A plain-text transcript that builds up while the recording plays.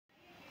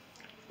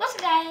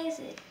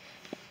guys,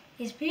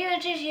 it's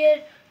Breadboard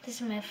here. This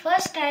is my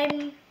first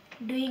time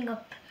doing a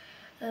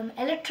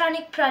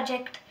electronic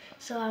project,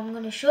 so I'm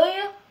going to show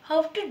you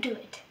how to do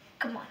it.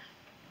 Come on.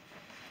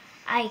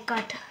 I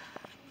got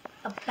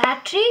a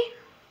battery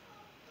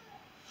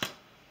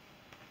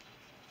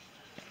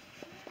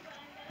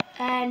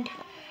and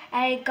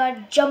I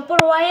got jumper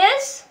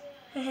wires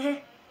and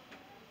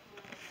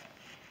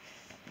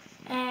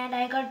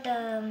I got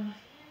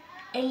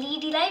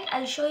LED light.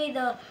 I'll show you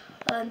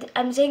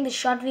I'm saying the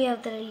short way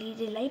of the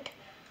LED light.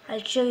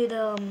 I'll show you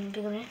the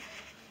bigger one.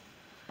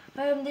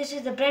 This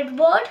is the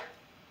breadboard.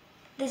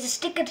 There's a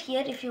sticker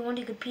here. If you want,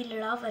 you could peel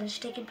it off and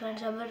stick it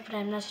somewhere, but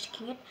I'm not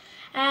sticking it.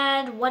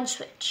 And one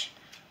switch,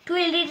 2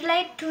 LED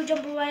light, 2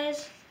 jumper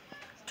wires,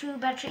 2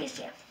 batteries.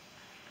 Yeah.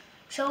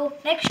 So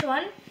next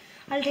one,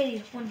 I'll tell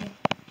you one thing.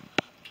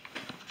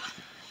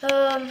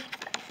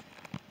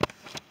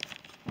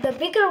 The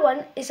bigger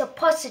one is a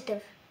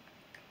positive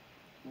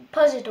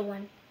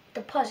one.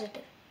 The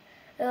positive.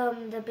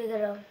 The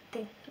bigger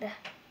thing there.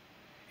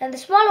 And the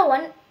smaller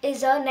one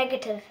is a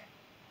negative.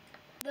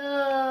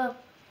 The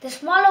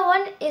smaller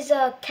one is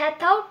a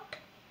cathode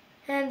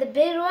and the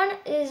bigger one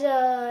is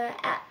a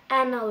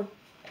anode.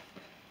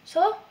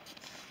 So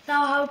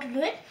now how to do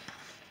it?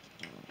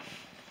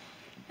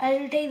 I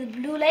will take the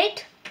blue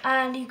light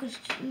and you could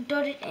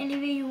store it any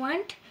way you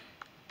want.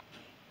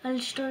 I'll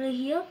store it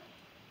here,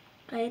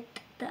 right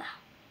there.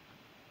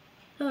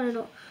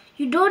 No.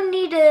 You don't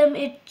need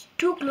it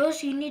too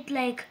close. You need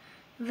like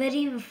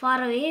very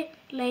far away,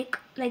 like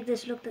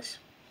this. Look this.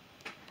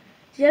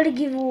 You have to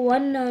give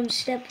one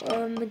step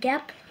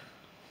gap,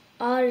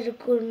 or it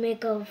could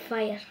make a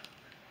fire.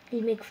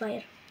 It'll make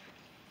fire.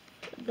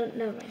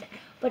 Never mind.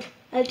 But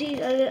I'll tell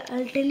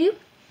you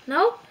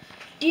now.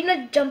 Do you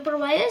know jumper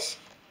wires?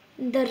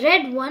 The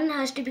red one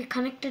has to be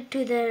connected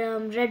to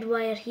the red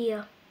wire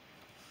here.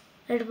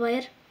 Red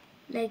wire,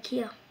 like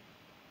here.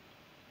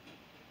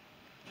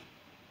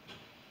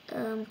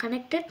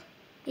 Connected.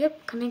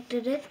 Yep,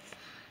 connected it.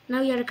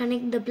 Now you have to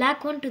connect the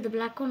black one to the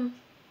black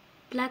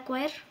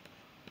wire.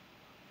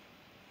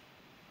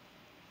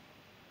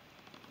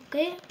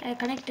 Okay, I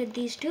connected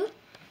these two.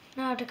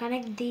 Now I have to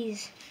connect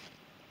these.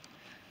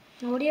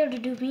 Now what you have to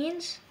do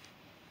means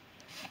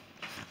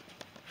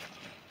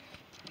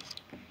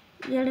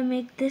you have to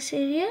make this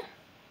area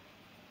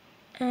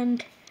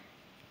and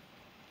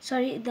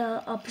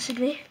the opposite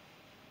way.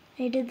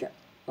 I did the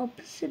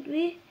opposite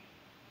way.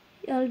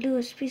 I'll do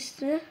a space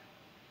there.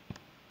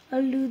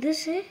 I'll do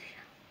this here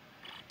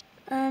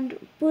and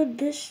put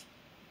this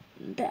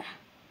there.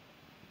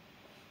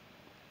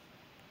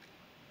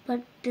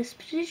 But this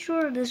pretty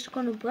sure this is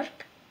gonna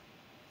work.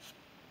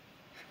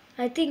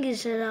 I think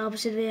it's the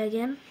opposite way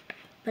again.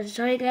 But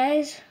sorry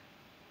guys.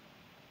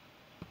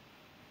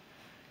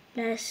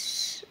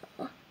 Wait,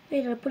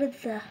 I'll put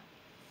it there.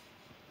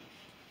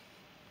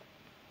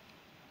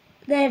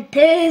 There it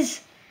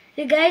is.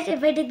 Hey guys,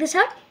 if I take this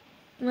out,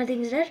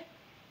 nothing is there.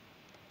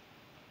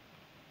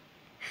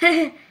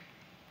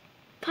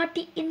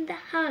 Party in the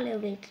hall.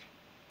 Wait.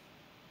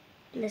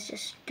 Let's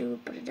just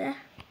put it there.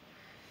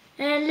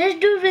 And let's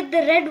do it with the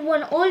red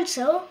one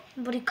also,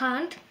 but you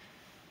can't.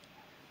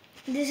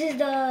 This is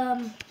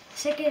the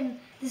second.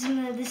 This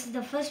is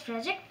the first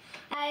project.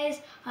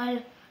 Guys,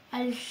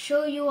 I'll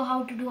show you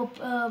how to do a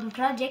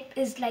project.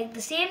 It's like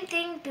the same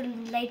thing to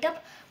light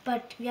up,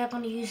 but we are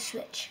going to use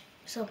switch.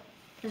 So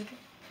let's do it.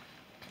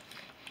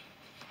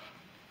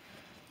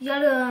 You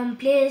have to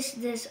place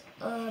this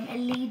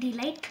LED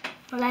light.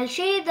 Well, I'll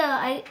show you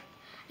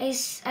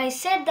I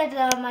said that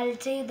I'll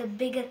show you the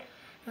bigger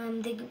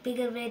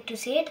way to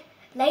say it.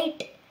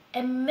 Light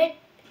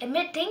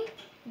emitting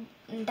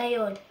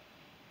diode.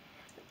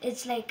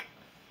 It's like,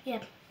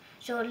 yeah.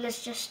 So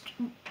let's just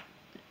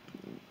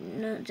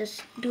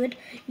do it.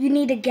 You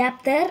need a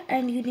gap there,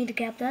 and you need a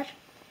gap there,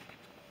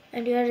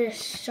 and you gotta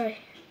I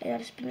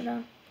gotta spin it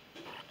on.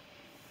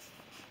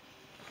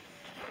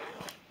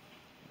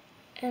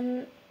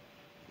 And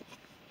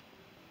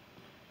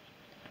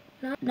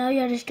now you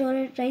have to store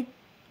it right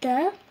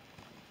there,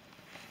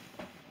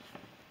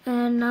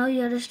 and now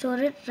you have to store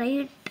it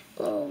right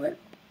over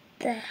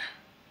there.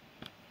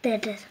 There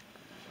it is.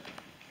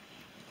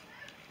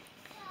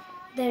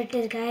 There it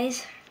is,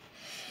 guys.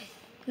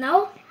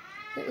 Now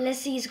let's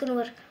see it's gonna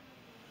work.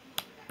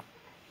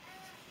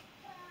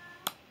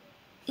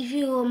 If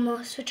you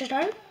switch it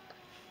on,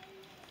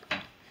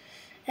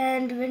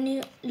 and when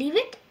you leave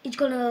it, it's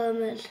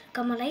gonna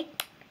come a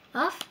light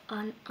off,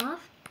 on,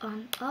 off,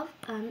 on, off,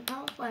 on,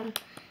 off, on.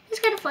 It's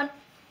kind of fun,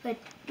 but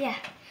yeah.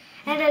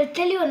 And I'll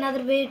tell you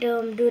another way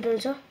to do it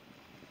also.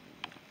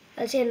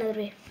 I'll say another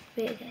way.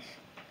 Wait, guys.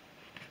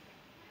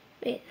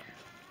 Wait.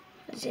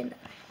 I'll say another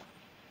way.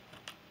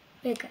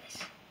 Wait,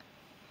 guys.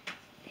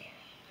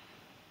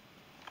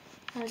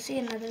 I'll see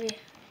another way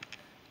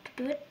to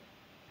do it.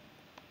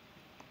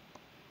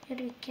 You have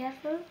to be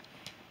careful.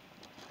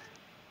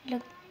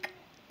 Look,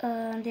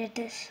 there it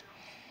is.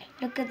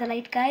 Look at the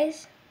light,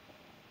 guys.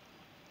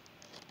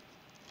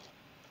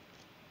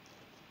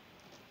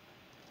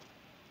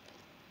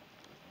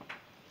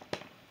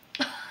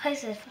 I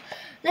said,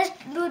 let's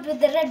do it with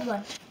the red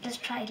one. Let's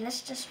try.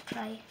 Let's just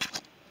try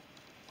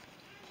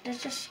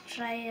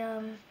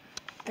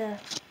the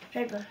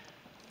red one.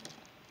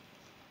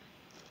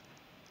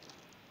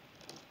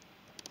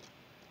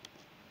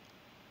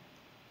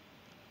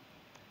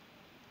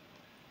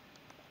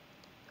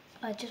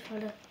 I just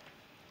want to.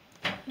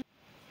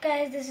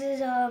 Guys, this is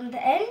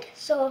the end.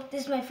 So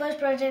this is my first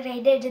project I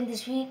did in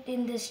this week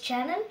in this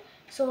channel.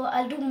 So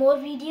I'll do more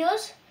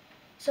videos.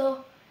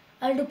 So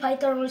I'll do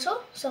Python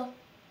also. So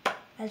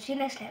I'll see you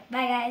next time.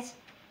 Bye guys.